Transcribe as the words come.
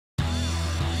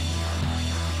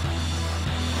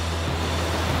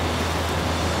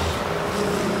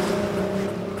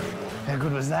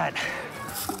that?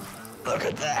 Look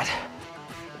at that.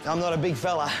 I'm not a big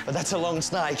fella, but that's a long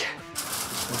snake.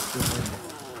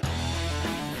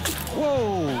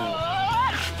 Whoa!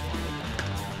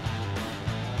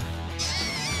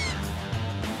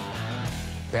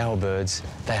 Bowerbirds,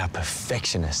 they are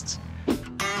perfectionists.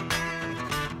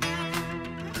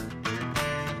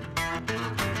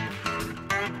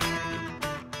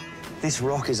 This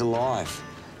rock is alive.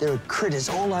 There are critters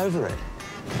all over it.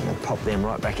 I'm gonna pop them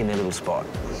right back in their little spot.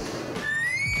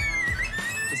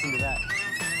 Listen to that.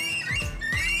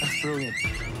 That's brilliant.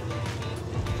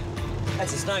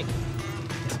 That's a snake.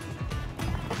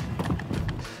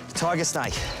 Tiger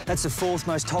snake. That's the 4th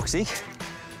most toxic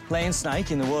land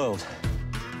snake in the world.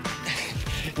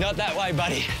 Not that way,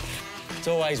 buddy. It's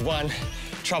always one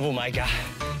troublemaker.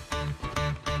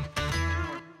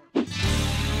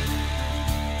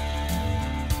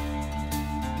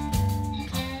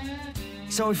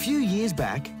 So a few years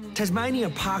back, Tasmania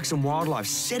Parks and Wildlife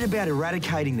set about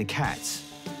eradicating the cats.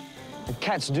 The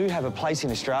cats do have a place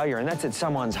in Australia, and that's at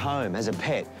someone's home as a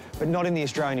pet, but not in the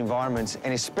Australian environments,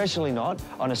 and especially not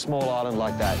on a small island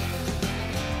like that.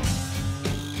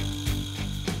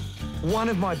 One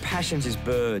of my passions is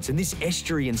birds, and this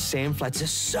estuary and sand flats are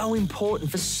so important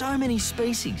for so many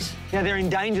species. Now, they're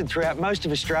endangered throughout most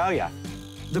of Australia.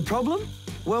 The problem?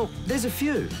 Well, there's a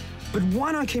few, but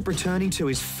one I keep returning to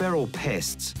is feral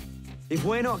pests. If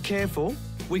we're not careful,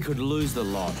 we could lose the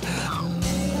lot.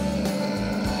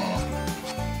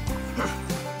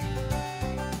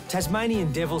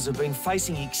 Tasmanian devils have been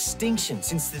facing extinction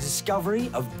since the discovery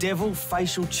of devil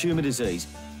facial tumour disease.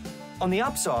 On the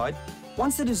upside,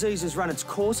 once the disease has run its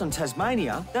course on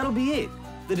Tasmania, that'll be it.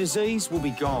 The disease will be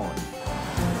gone.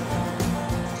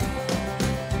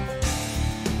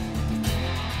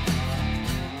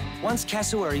 Once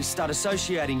cassowaries start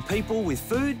associating people with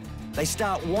food, they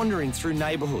start wandering through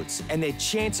neighbourhoods, and their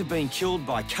chance of being killed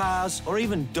by cars or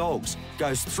even dogs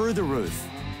goes through the roof.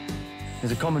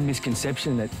 There's a common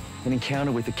misconception that an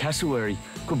encounter with a cassowary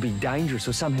could be dangerous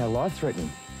or somehow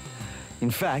life-threatening. In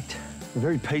fact, they're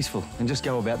very peaceful and just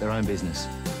go about their own business.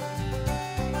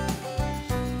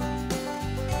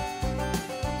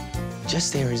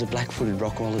 Just there is a black-footed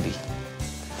rock wallaby,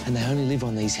 and they only live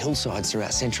on these hillsides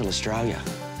throughout Central Australia.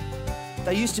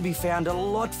 They used to be found a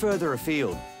lot further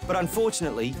afield, but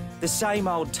unfortunately, the same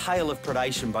old tale of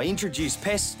predation by introduced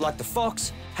pests like the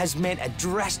fox has meant a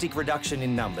drastic reduction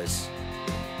in numbers.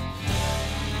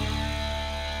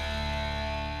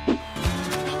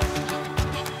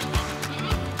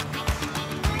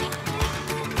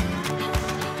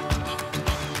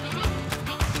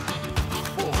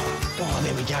 Oh,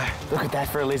 there we go. Look at that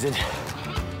for a lizard.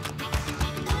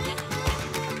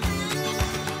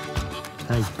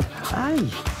 Hey. Hey!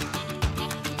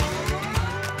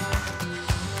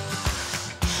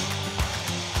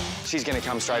 She's going to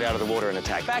come straight out of the water and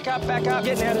attack. Back up,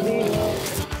 getting out of here.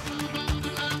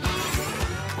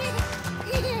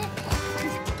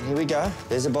 Here we go.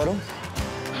 There's a bottle.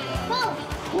 Whoa!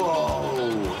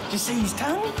 Whoa! Did you see his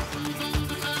tongue?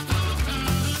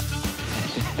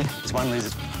 It's one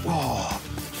lizard. Whoa!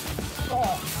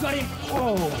 Oh, got him!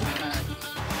 Whoa!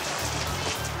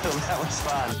 That was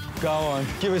fun. Go on,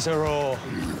 give us a roar.